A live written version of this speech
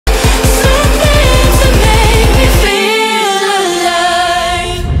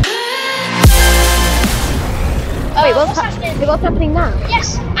what's happening now?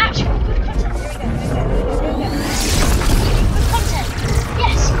 Yes, actually, good content. Here we go. Good content.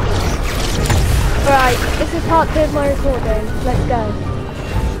 Yes. Right, this is part 2 of my recording. Let's go.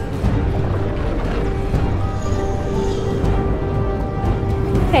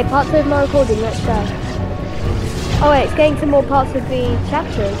 Okay, part 2 of my recording. Let's go. Oh wait, it's getting some more parts of the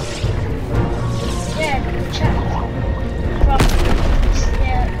chapters. Yeah, the chapter from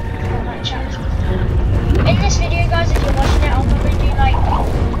that chapter. In this video, guys, if you're watching it, I'll probably do like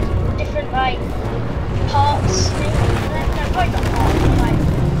different parts. No, probably not parts, but like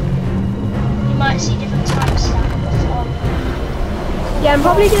you might see different timestamps on. Yeah, I'm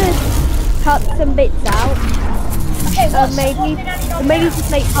probably gonna cut some bits out. Okay, maybe just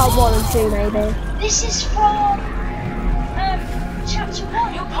make part 1 and 2 maybe. This is from chapter 1.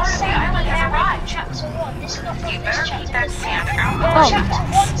 Island has arrived. Chapter 1. This is not from this chapter. Chapter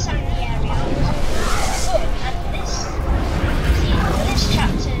 1 sandy area was good, and this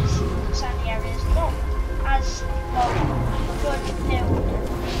chapter's sandy area is not as good filled.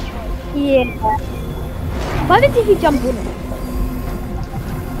 Yeah. Why did he jump in it?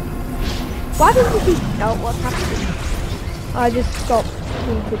 Why didn't he? Oh, what's happening? I just stopped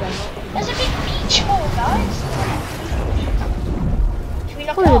into them. There's a big beach ball, guys. Should we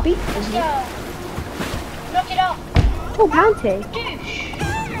knock it Oh, off? the beach Let's ball. go. Knock it off. Oh, bounty. Douche.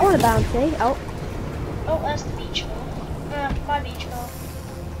 I want a bounty. Oh. Oh, there's the beach ball. My beach ball.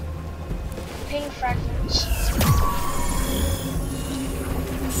 Ping fragments.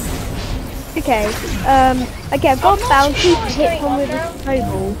 Okay. Okay, I've got bounty to hit someone with a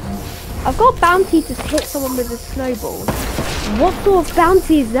snowball. I've got bounty to hit someone with a snowball. What sort of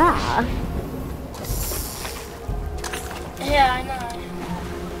bounty is that? Yeah, I know.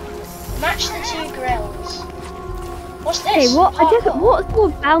 Match the 2 grills. What's this? Okay, what sort Parkour.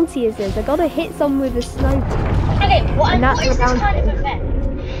 of bounty is this? I gotta hit someone with a snowball. Okay, what is this bounty. kind of event?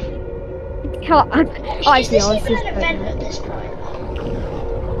 Is this even an event at this point?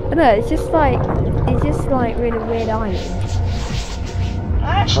 No, it's just like really weird island. I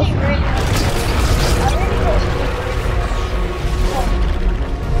actually really want to see this.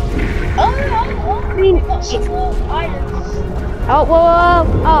 I really want to. I mean, We've got some more islands. Oh, whoa,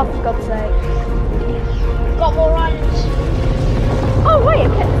 oh, for God's sake. We've got more islands. Oh, wait, I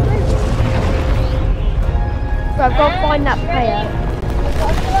kept the snowball. So I've got to find that player. We've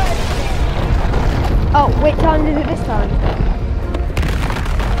got another island here. Oh, which island is it this time?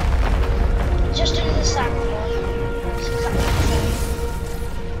 Just into the sand one. It's exactly the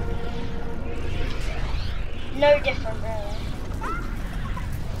same. No different, really.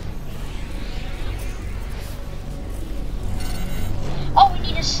 Oh, we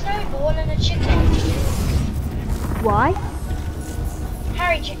need a snowball and a chicken. Why?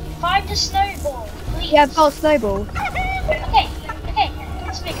 Harry, find a snowball, please. Yeah, I've got a snowball. Okay, come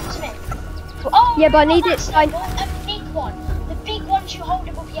to me. Oh, Yeah, but I need not it. that snowball, a big one. The big ones you hold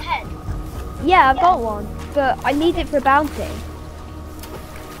above your head. Yeah, I've got one, but I need it for a bounty.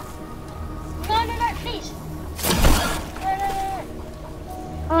 No, please. No.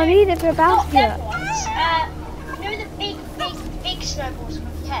 Oh, I need it for a Not bounty. them ones. You know the big snowballs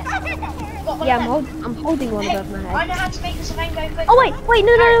above your head? You've got one Yeah, of them. I'm holding one Hey, above my I head. know how to make this event go quick. Oh wait,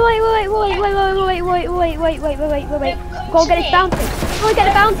 no, wait. Go get his bounty. Go get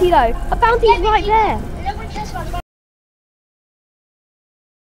a bounty though. A bounty's right there. Nobody cares about the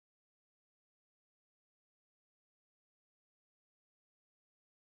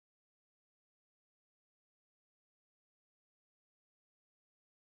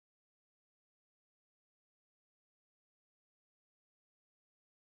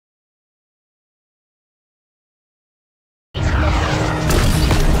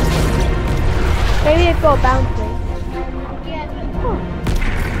Maybe they've got a bounty. Yeah. Oh.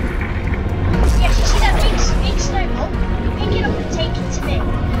 Yes, you see that big snowball? Pick it up and take it to me.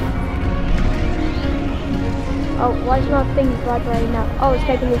 Oh, why is my thing vibrating now? Oh, it's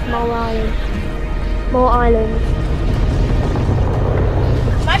taking me to more islands. More islands.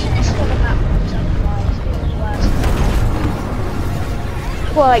 Imagine this was a map otherwise it was worse.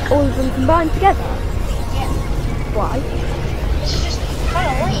 Well, like all of them combined together. Yeah. Why? This is just kind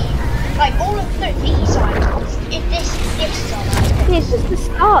of lame. Like all of these islands. If this is on island. It's just the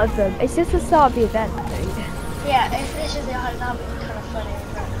start of them. It's just the start of the event, I think. Yeah, if this is the island, that would be kind of funny.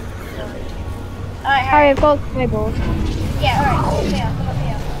 Alright, Harry, I've got a snowball. Yeah, alright, come up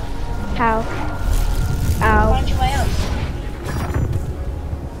here. How? Ow. Find your way up.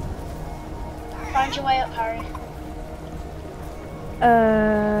 Find your way up, Harry.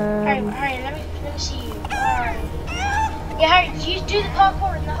 Harry, let me see you. Alright. Yeah, Harry, you do the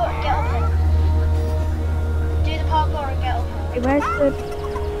parkour in the hut. Get up there. Do the parkour and get up there. Hey, where's the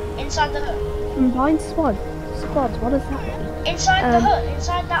Inside the hut. combined squads? Squads, what does that mean? Inside the hut,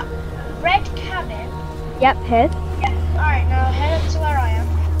 inside that red cabin. Yep, here. Alright, now head up to where I am.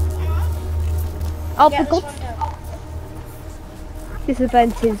 Oh, Get for this God's one done. this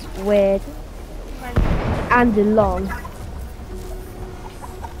event is weird and long.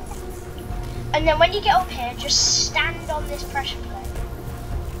 And then when you get up here, just stand on this pressure plate.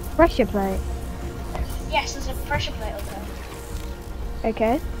 Pressure plate. Yes, there's a pressure plate up there.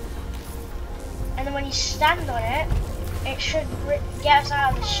 Okay. And then when you stand on it, it should get us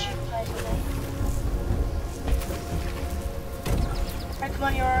out of this stupid place. Right, come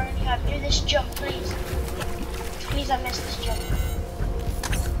on, you're already have. Do this jump, please. Please don't miss this jump.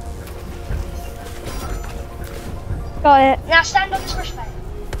 Got it. Now stand on this pressure plate.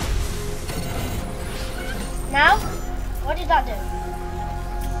 Now, what did that do?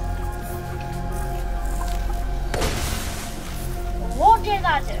 What did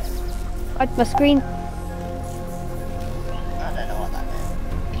that do? My screen. I don't know what that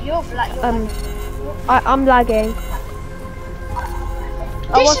did. You're lagging. I'm lagging.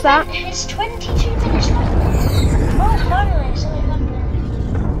 Oh, what's that? It's 22 minutes long. Oh, finally, something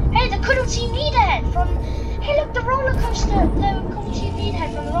happening. Hey, the Cuddle TV head from. Hey, look, the roller coaster. The Cuddle TV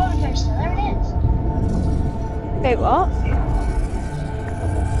head from the roller coaster. There it is. Wait, what?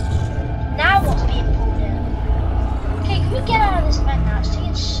 Now what's being pulled in? Okay, can we get out of this event now? It's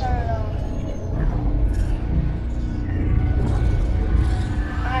taking so long.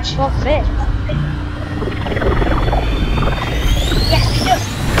 What's this? Yes, we do.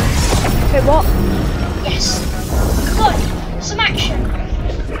 Wait, what? Yes. Come on, some action. Okay.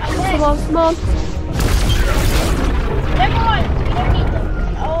 Come on, come on. Never mind, we don't need them.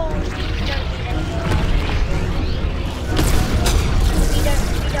 Oh, we don't need anything. We don't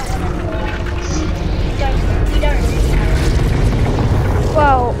want anything. We don't really have.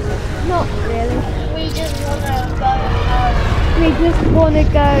 Well, not really. We just want to go home. We just want to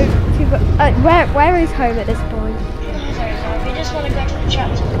go to the, where is home at this point? I don't know, we just want to go to the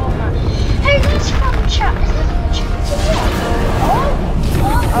chapter format. Hey, that's from the chat. Is that from the chapter?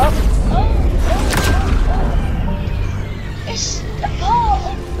 Oh. It's a part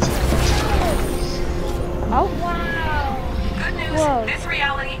of the towers. Oh. Wow. Good news, Whoa. this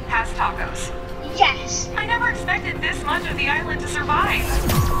reality has tacos. Yes. I never expected this much of the island to survive.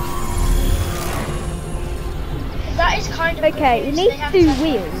 That is kind of Okay, we good news. need They have two tacos.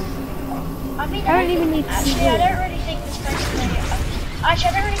 wheels. I mean, I don't even need two actually, I wheels. don't really think this place is actually,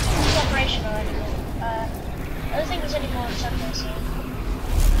 I don't really think it's operational anymore. I don't think there's any more on Sunday, so.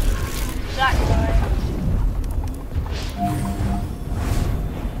 Black line.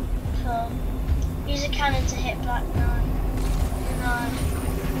 Cool. Use a cannon to hit black line.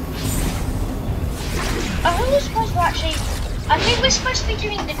 I think we're supposed to actually. I think we're supposed to be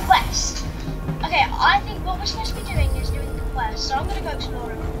doing the quest. Okay, I think what we're supposed to be doing is doing the quest, so I'm gonna go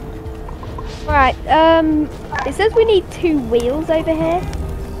exploring. Alright, it says we need two wheels over here.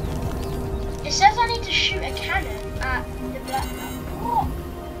 It says I need to shoot a cannon at the black man. What?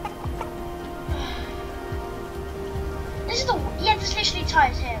 This is the there's literally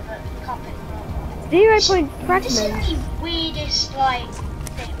tires here, but we can't pick them up. 0 point This is fragments. the weirdest thing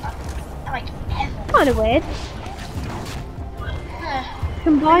like ever. Kind of weird. We're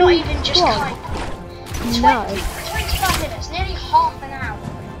Combined not even just squad. kind. No. 25 minutes, nearly half an hour.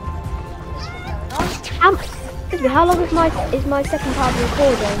 What's been going on? Excuse me, how long is my second part of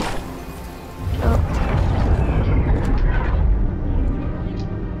recording?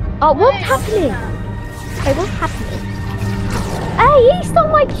 Oh, what's happening? Hey, what's happening? Hey, he stole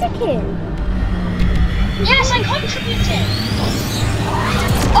my chicken! Yes, I contributed!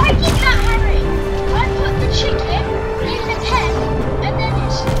 I did that, Harry! I put the chicken in the pen, and then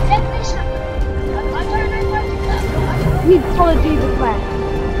this happened. I don't know if I did that, but I don't know. We've got to do the quest.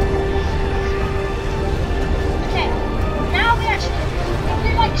 Okay, now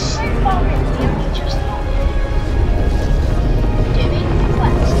we're like so far in, we only just started doing the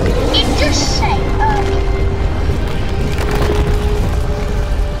quest. It does say,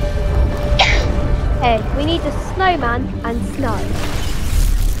 Hey, we need a snowman and snow.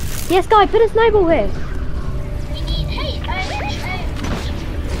 Yes, guy, put a snowball here. we need, hey, you can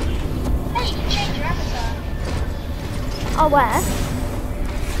change your avatar. Oh, where?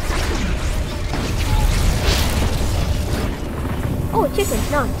 Oh, a chicken,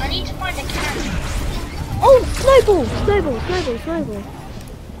 nice. I need to find a cannon. Oh, snowball.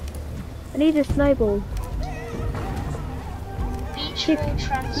 I need a snowball. Beach Chick- ball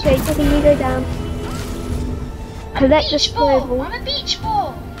transfer. Okay, chicken, you go down. Collect the Beach ball. snowball. I'm a beach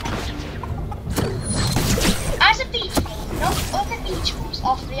ball. As a beach ball, Not other eatables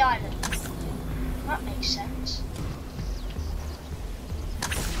off the island. That makes sense.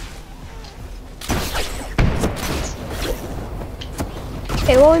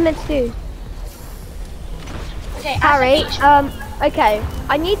 Okay, what are we meant to do? Okay, Harry, okay,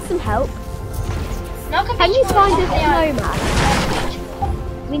 I need some help. Can you find a snowman?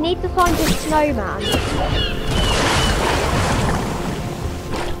 We need to find a snowman.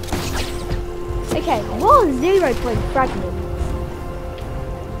 Okay, what are 0 point fragments?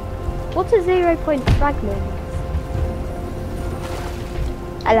 What are 0 point fragments?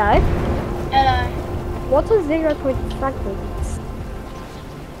 Hello? Hello. What are 0 point fragments?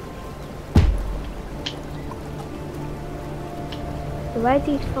 Where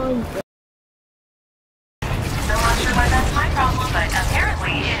do you find them? Still not sure why that's my problem, but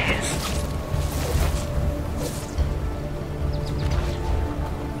apparently it is.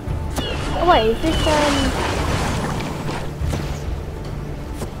 Oh wait, is this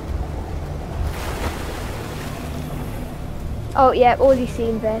Oh yeah, I've already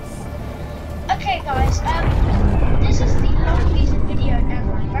seen this. Okay guys, this is the longest video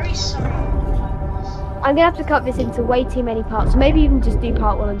ever. I'm very sorry. I'm gonna have to cut this into way too many parts. Maybe even just do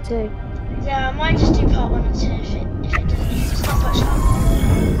part 1 and 2. Yeah, I might just do part 1 and 2 if it's not much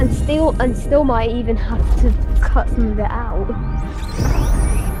longer. And still might even have to cut some of it out.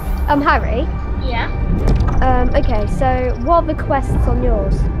 Harry? Yeah? Okay, so what are the quests on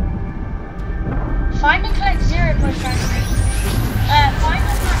yours? Find and collect 0 point fragments. Find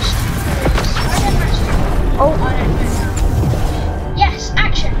and match 2 groups. Find and match 2 Oh. I don't know. Yes,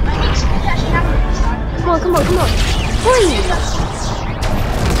 action! I think something's actually happening this time. Come on. Please!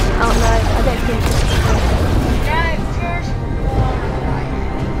 Oh no, I don't think